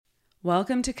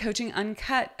Welcome to Coaching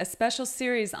Uncut, a special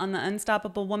series on the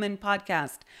Unstoppable Woman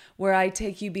podcast, where I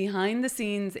take you behind the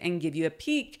scenes and give you a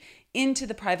peek into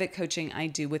the private coaching I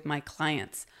do with my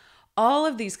clients. All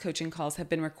of these coaching calls have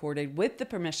been recorded with the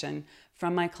permission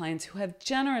from my clients who have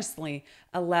generously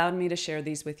allowed me to share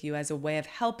these with you as a way of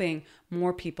helping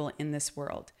more people in this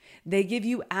world. They give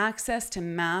you access to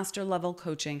master level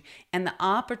coaching and the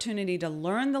opportunity to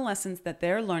learn the lessons that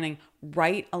they're learning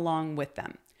right along with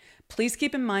them. Please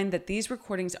keep in mind that these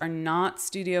recordings are not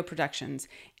studio productions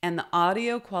and the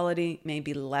audio quality may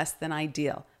be less than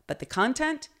ideal, but the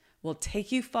content will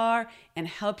take you far and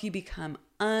help you become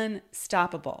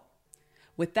unstoppable.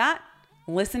 With that,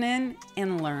 listen in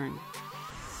and learn.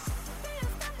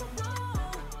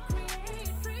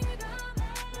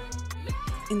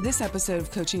 In this episode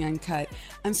of Coaching Uncut,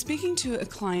 I'm speaking to a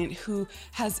client who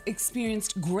has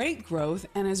experienced great growth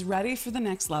and is ready for the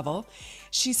next level.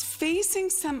 She's facing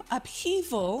some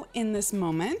upheaval in this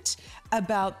moment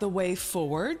about the way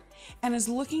forward and is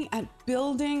looking at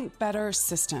building better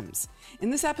systems. In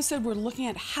this episode, we're looking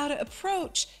at how to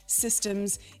approach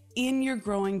systems in your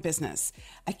growing business.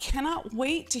 I cannot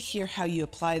wait to hear how you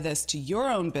apply this to your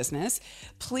own business.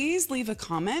 Please leave a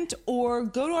comment or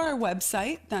go to our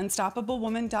website,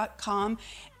 theunstoppablewoman.com,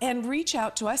 and reach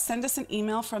out to us. Send us an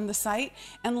email from the site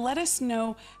and let us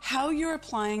know how you're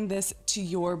applying this to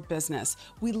your business.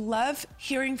 We love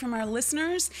hearing from our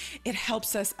listeners. It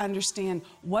helps us understand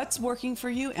what's working for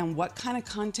you and what kind of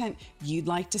content you'd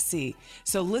like to see.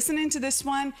 So listen into this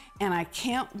one, and I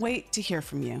can't wait to hear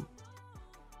from you.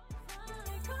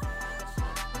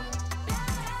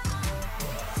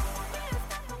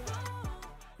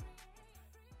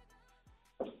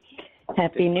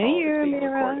 Happy New Year,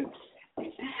 Mira.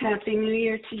 Happy New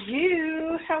Year to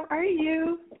you. How are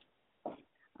you?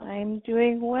 I'm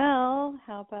doing well.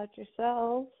 How about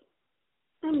yourself?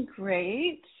 I'm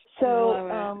great. So,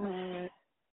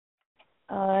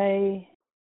 I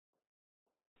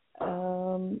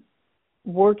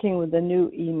working with a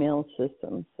new email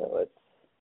system, so it's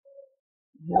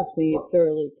has me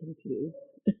thoroughly confused.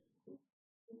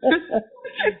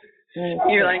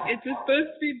 You're like, it's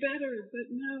supposed to be better,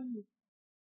 but no.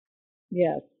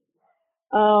 Yes.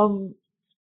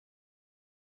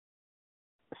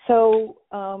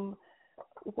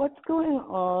 What's going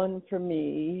on for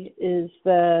me is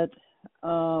that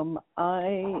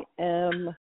I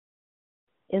am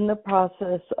in the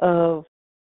process of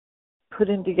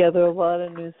putting together a lot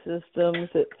of new systems.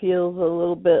 It feels a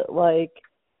little bit like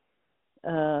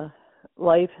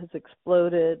life has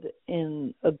exploded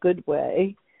in a good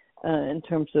way in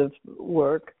terms of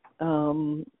work.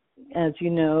 As you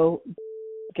know,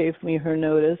 gave me her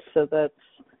notice, so that's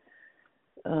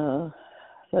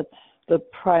the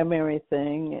primary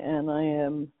thing. And I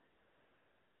am,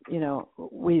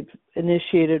 we've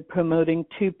initiated promoting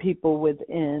 2 people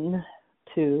within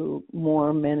to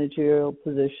more managerial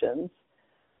positions,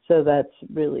 so that's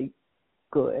really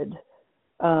good.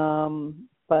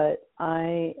 But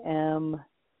I am,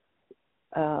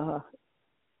 I'm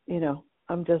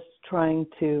just trying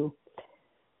to,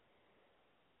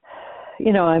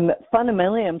 I'm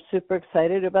super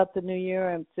excited about the new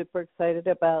year. I'm super excited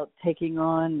about taking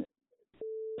on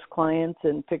clients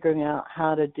and figuring out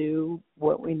how to do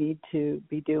what we need to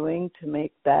be doing to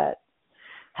make that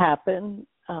happen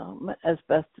as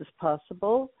best as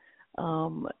possible.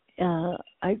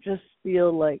 I just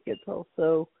feel like it's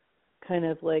also kind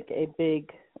of like a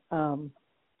big,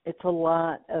 it's a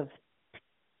lot of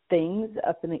things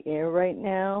up in the air right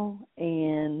now,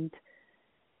 and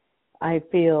I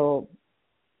feel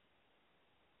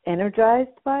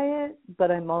energized by it, but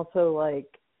I'm also like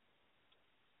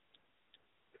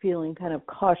feeling kind of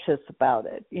cautious about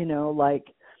it,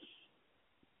 like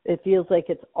it feels like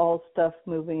it's all stuff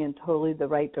moving in totally the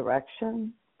right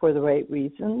direction for the right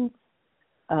reasons,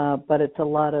 but it's a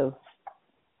lot of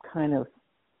kind of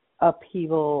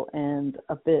upheaval and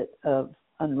a bit of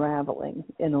unraveling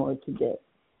in order to get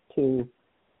to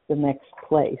the next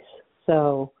place.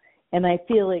 So, and I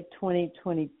feel like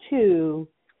 2022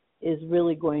 is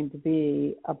really going to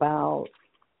be about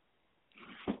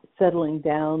settling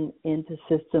down into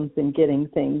systems and getting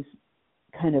things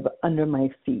kind of under my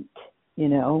feet,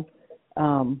 to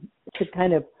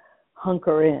kind of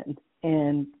hunker in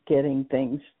and getting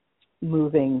things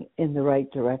moving in the right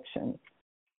direction.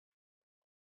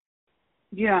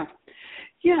 Yeah.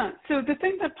 So the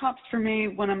thing that pops for me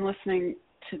when I'm listening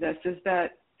to this is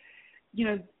that,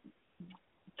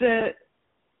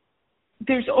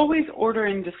 there's always order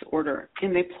and disorder,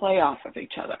 and they play off of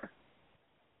each other.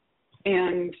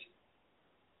 And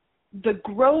the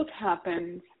growth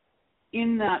happens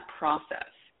in that process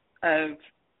of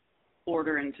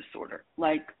order and disorder.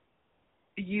 Like,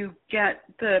 you get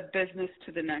the business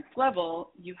to the next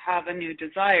level, you have a new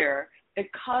desire, it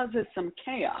causes some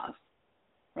chaos,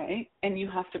 right? And you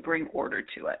have to bring order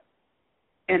to it.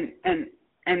 And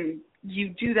you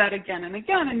do that again and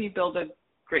again, and you build a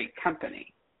great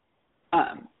company.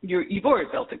 You've already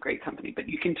built a great company, but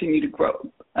you continue to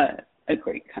grow a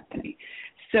great company.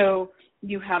 So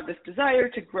you have this desire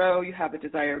to grow, you have a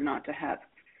desire not to have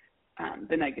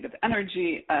the negative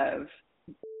energy of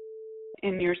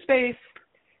in your space.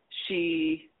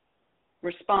 She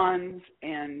responds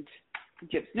and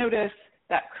gives notice.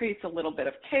 That creates a little bit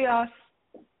of chaos.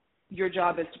 Your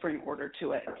job is to bring order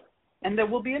to it. And there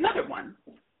will be another one,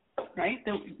 right?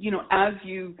 As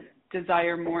you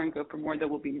desire more and go for more, there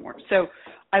will be more. So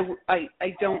I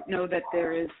don't know that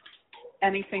there is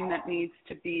anything that needs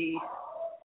to be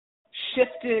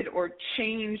shifted or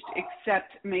changed,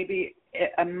 except maybe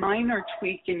a minor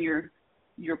tweak in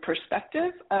your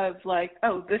perspective of like,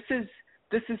 oh, this is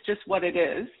just what it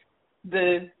is.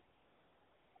 The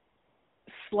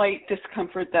slight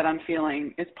discomfort that I'm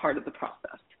feeling is part of the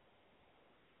process.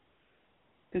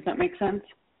 Does that make sense?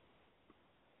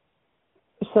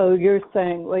 So what you're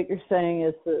saying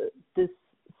is this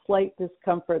slight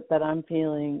discomfort that I'm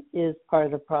feeling is part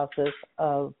of the process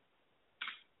of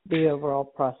the overall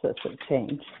process of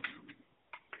change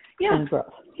and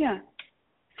growth. Yeah.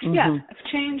 Mm-hmm. Yeah.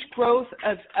 Change, growth,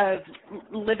 of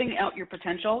living out your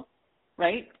potential,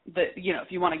 right?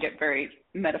 If you want to get very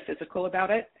metaphysical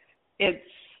about it, it's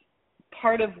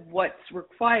part of what's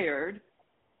required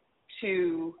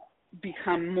to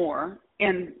become more.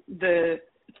 And the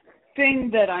thing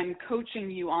that I'm coaching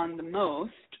you on the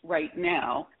most right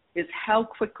now is how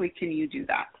quickly can you do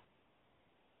that,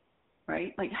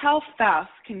 right? Like, how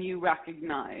fast can you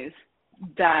recognize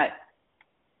that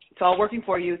it's all working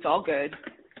for you, it's all good.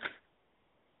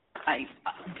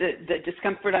 The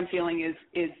discomfort I'm feeling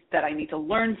is that I need to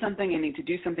learn something, I need to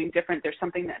do something different, there's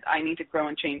something that I need to grow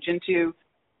and change into.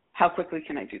 How quickly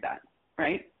can I do that,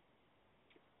 right?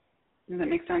 Does that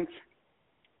make sense?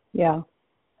 Yeah.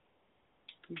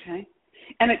 Okay.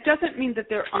 And it doesn't mean that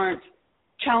there aren't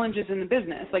challenges in the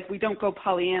business. Like, we don't go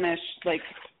Pollyannish, like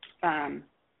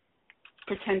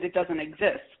pretend it doesn't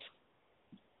exist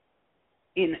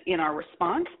in our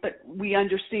response, but we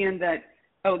understand that,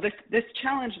 oh, this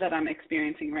challenge that I'm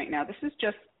experiencing right now, this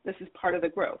is part of the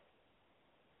growth.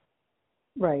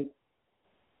 Right.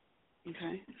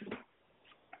 Okay.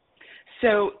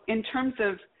 So in terms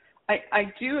of,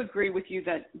 I do agree with you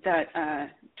that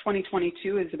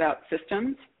 2022 is about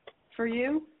systems for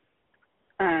you.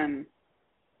 Are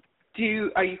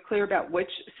you clear about which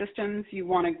systems you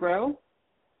want to grow?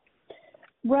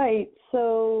 Right.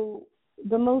 So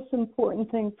the most important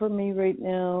thing for me right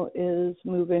now is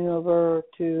moving over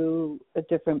to a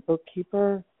different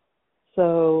bookkeeper.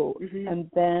 So,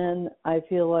 and then I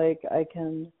feel like I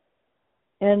can,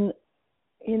 and,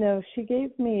 she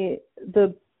gave me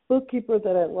the bookkeeper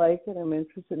that I like and I'm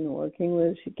interested in working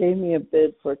with. She gave me a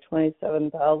bid for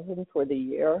 $27,000 for the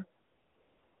year.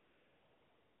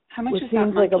 How much which is that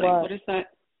seems monthly? like a lot. What is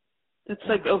that? It's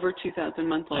like over $2,000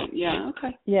 monthly. Yeah.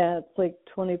 Okay. Yeah, it's like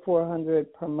 $2,400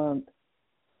 per month,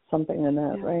 something in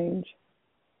that range.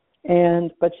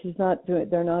 But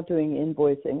they're not doing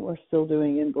invoicing. We're still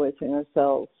doing invoicing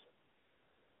ourselves.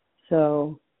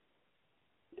 So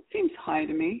it seems high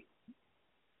to me.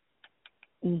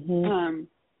 Mm-hmm.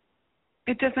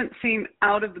 It doesn't seem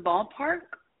out of the ballpark,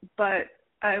 but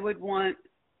I would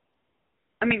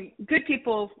good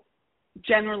people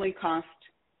generally cost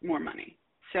more money.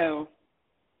 So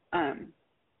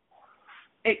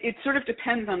it sort of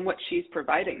depends on what she's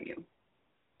providing you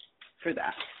for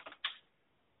that.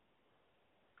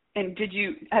 And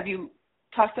have you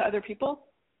talked to other people?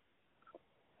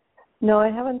 No, I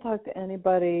haven't talked to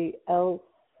anybody else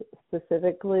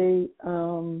specifically.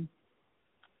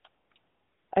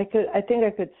 I think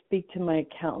I could speak to my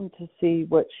accountant to see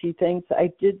what she thinks. I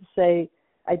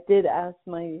did ask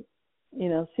my,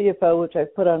 CFO, which I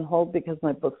put on hold because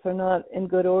my books are not in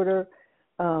good order,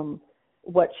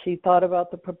 what she thought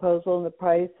about the proposal and the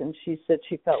price, and she said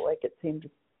she felt like it seemed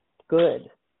good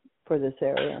for this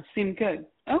area. Seemed good.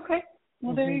 Okay.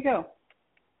 Well, there you go.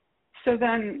 So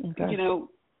then,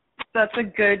 that's a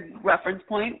good reference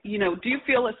point. Do you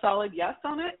feel a solid yes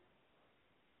on it?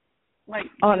 Like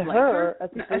on her as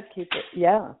a bookkeeper?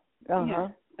 Yeah. Yeah.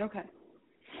 Okay.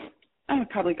 I would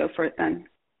probably go for it then.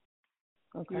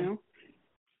 Okay.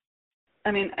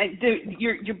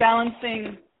 You're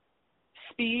balancing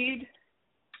speed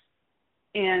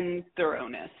and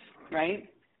thoroughness, right?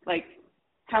 Like,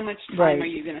 how much time are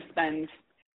you going to spend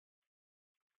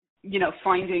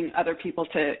finding other people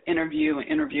to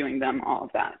interviewing them, all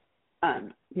of that.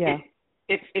 Yeah.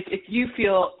 If you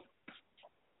feel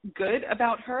good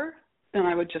about her, then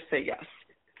I would just say yes.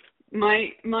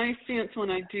 My stance when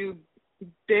I do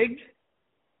big,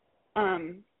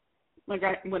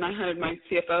 when I hired my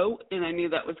CFO and I knew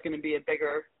that was going to be a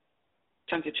bigger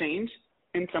chunk of change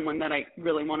and someone that I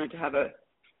really wanted to have a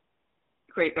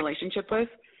great relationship with,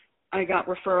 I got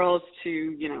referrals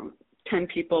to, 10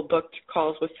 people, booked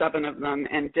calls with 7 of them,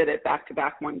 and did it back to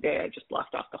back one day. I just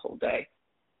blocked off the whole day.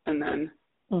 And then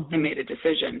I made a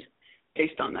decision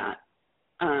based on that.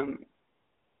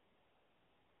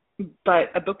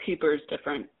 But a bookkeeper is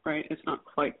different, right? It's not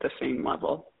quite the same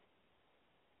level.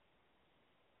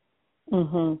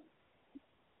 So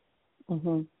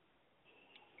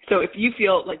if you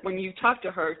feel like when you talk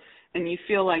to her and you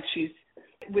feel like she's,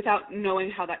 without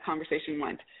knowing how that conversation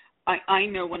went, I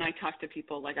know when I talk to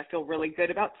people, like I feel really good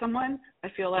about someone, I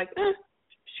feel like,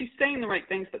 she's saying the right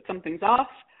things, but something's off,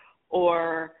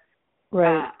 or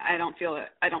right. I don't feel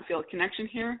a connection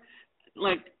here.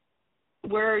 Like,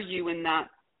 where are you in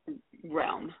that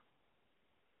realm?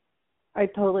 I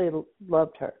totally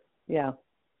loved her. Yeah.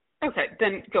 Okay,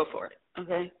 then go for it.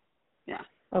 Okay. Yeah.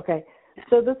 Okay. Yeah.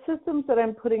 So the systems that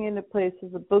I'm putting into place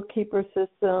is a bookkeeper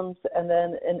systems and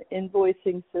then an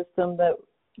invoicing system that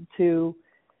to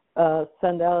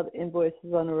send out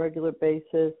invoices on a regular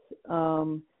basis,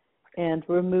 and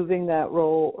removing that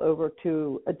role over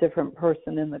to a different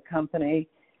person in the company.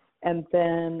 And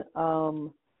then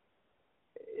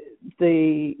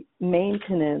the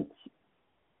maintenance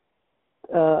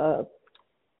part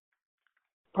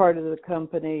of the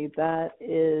company, that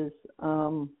is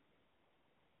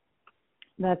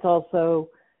that's also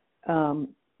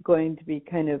going to be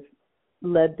kind of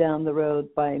led down the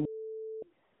road by me,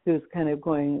 who's kind of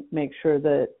going to make sure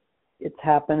that it's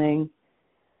happening.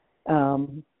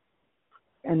 And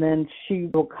then she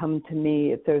will come to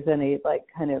me if there's any like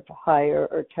kind of higher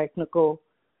or technical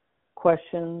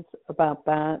questions about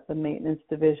that, the maintenance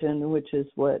division, which is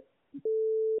what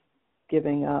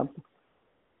giving up,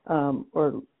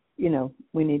 or,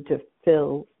 we need to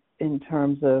fill in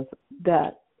terms of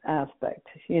that aspect,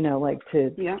 like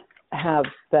to have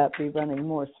that be running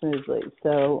more smoothly.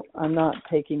 So I'm not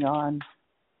taking on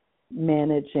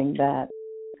managing that,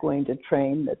 going to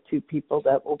train the 2 people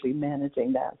that will be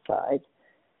managing that side.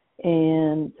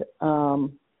 And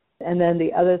then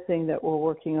the other thing that we're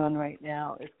working on right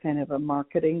now is kind of a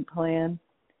marketing plan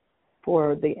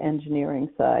for the engineering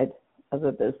side of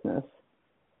the business.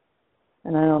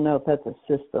 And I don't know if that's a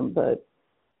system, but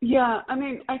yeah, I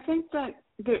mean, I think that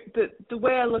the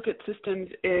way I look at systems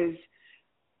is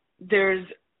there's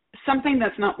something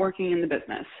that's not working in the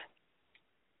business.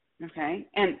 Okay,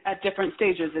 and at different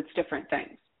stages, it's different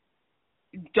things.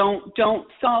 Don't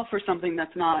solve for something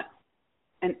that's not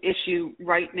an issue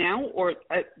right now or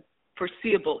a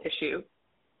foreseeable issue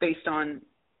based on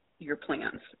your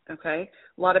plans. Okay,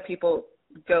 a lot of people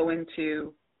go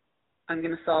into, I'm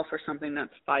going to solve for something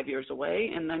that's 5 years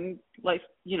away, and then life,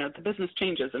 the business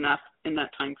changes enough in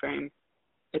that time frame.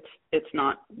 It's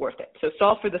not worth it. So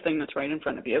solve for the thing that's right in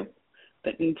front of you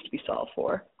that needs to be solved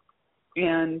for,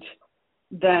 and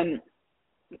then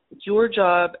your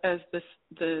job as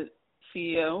the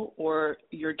CEO or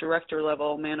your director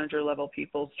level, manager level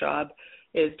people's job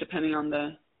is, depending on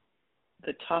the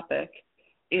topic,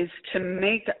 is to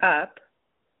make up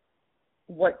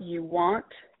what you want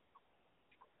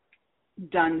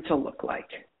done to look like.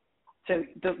 So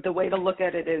the way to look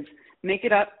at it is make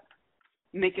it up,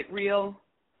 make it real,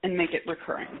 and make it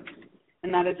recurring.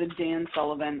 And that is a Dan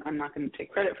Sullivan, I'm not going to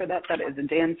take credit for that, that is a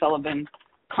Dan Sullivan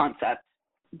concept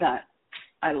that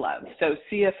I love. So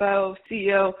CFO,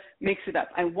 CEO makes it up.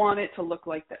 I want it to look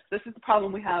like this. This is the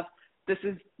problem we have. This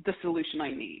is the solution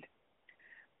I need.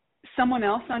 Someone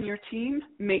else on your team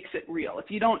makes it real. If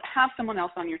you don't have someone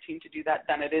else on your team to do that,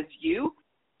 then it is you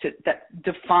that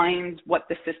defines what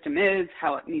the system is,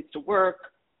 how it needs to work,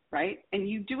 right? And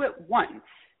you do it once.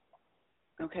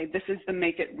 Okay, this is the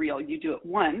make it real. You do it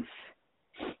once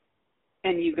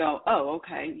and you go, oh,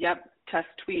 okay, yep, test,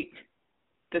 tweak.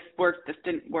 This worked, this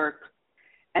didn't work.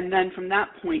 And then from that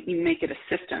point, you make it a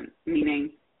system,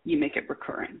 meaning you make it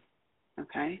recurring,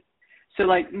 okay? So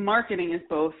like marketing is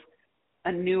both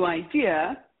a new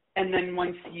idea, and then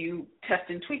once you test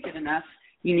and tweak it enough,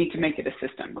 you need to make it a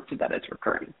system so that it's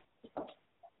recurring.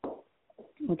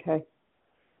 Okay.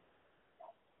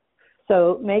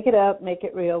 So make it up, make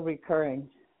it real, recurring.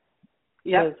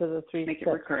 Yeah. Those are the 3 make steps.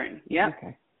 It recurring. Yeah.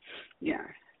 Okay. Yeah.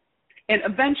 And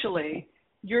eventually,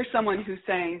 you're someone who's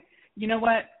saying, you know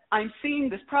what, I'm seeing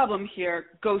this problem here,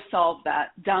 go solve that.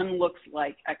 Done looks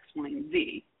like X, Y, and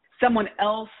Z. Someone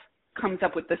else comes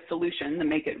up with the solution to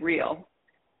make it real,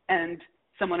 and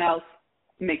someone else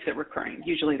makes it recurring.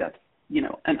 Usually that's,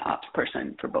 an ops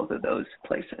person for both of those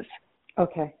places.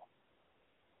 Okay.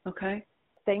 Okay.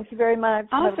 Thank you very much.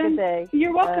 Awesome. Have a good day.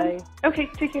 You're welcome. Bye. Okay,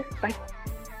 take care. Bye.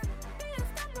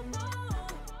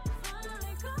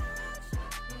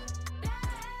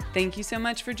 Thank you so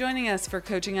much for joining us for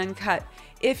Coaching Uncut.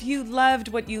 If you loved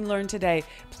what you learned today,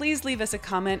 please leave us a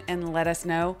comment and let us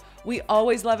know. We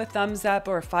always love a thumbs up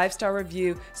or a 5-star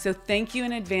review, so thank you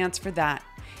in advance for that.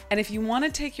 And if you want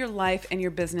to take your life and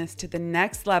your business to the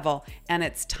next level and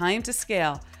it's time to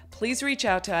scale, please reach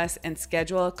out to us and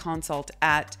schedule a consult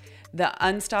at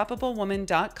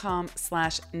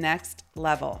theunstoppablewoman.com/next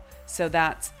level. So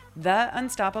that's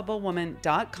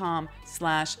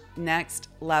theunstoppablewoman.com/next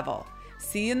level.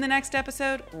 See you in the next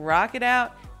episode. Rock it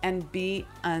out and be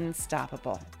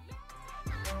unstoppable.